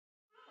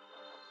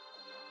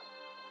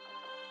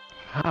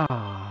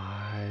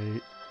Hi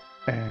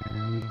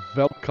and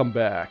welcome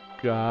back,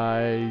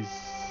 guys.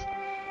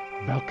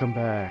 Welcome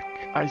back.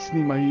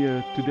 Nima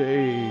here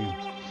today.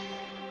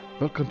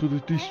 Welcome to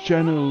this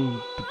channel,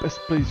 the best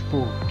place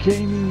for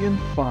gaming and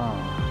fun.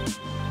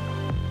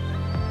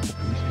 Hope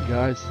you miss me,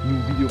 guys. New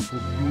video for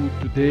you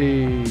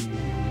today.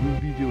 New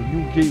video,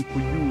 new game for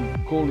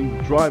you, calling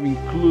Driving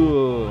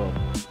Club.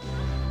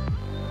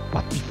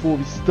 But before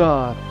we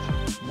start,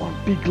 one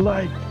big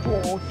like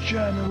for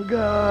channel,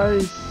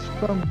 guys.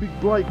 One big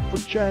like for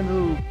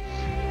channel.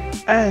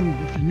 And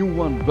if you're new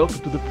one, welcome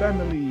to the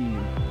family.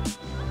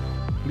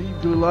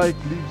 Leave the like,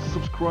 leave the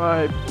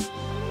subscribe,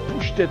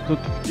 push that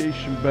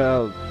notification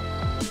bell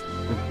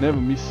and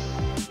never miss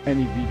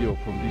any video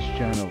from this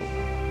channel.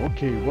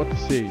 Okay, what to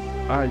say?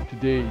 I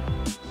today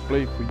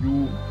play for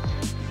you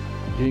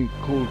a game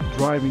called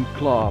Driving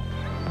Club.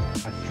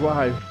 I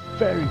drive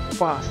very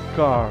fast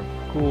car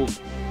called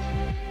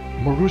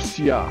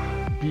Marussia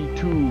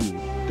B2.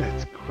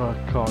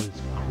 That car is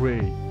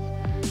great.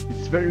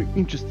 It's very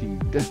interesting.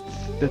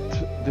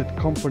 That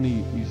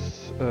company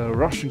is a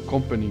Russian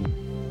company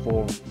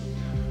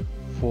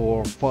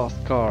for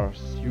fast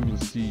cars. You will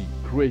see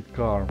great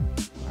car.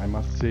 I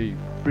must say,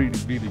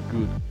 really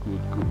good.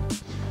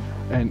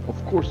 And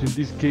of course, in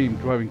this game,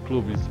 Driving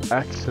Club is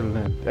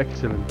excellent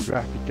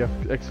graphic,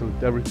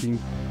 excellent everything,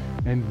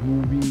 and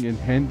moving and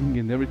handling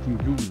and everything.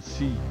 You will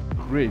see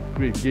great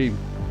game.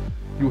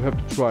 You have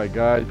to try,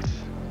 guys.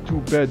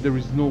 Too bad there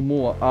is no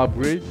more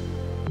upgrade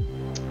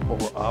or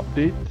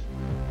update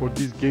for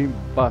this game,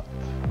 but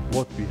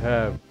what we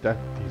have, that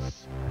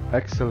is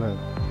excellent.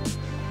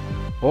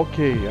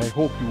 Okay, I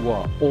hope you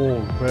are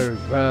all very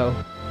well,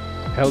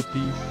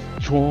 healthy,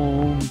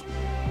 strong,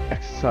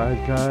 exercise,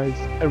 guys,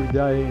 every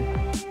day,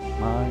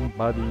 mind,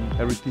 body,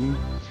 everything.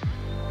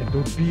 And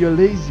don't be a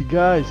lazy,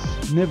 guys.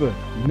 Never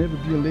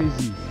be a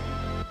lazy.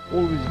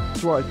 Always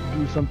try to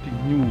do something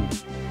new.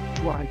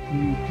 Try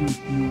new things,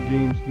 new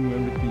games, new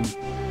everything.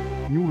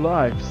 New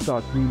life,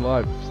 start new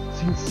life.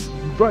 Since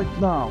right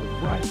now,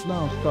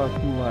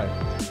 start new life.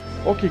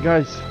 Okay,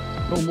 guys,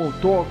 no more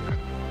talk.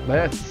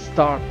 Let's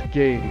start the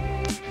game.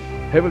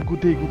 Have a good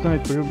day, good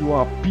night wherever you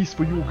are. Peace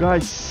for you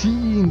guys. See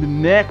you in the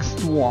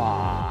next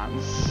one.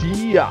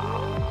 See ya.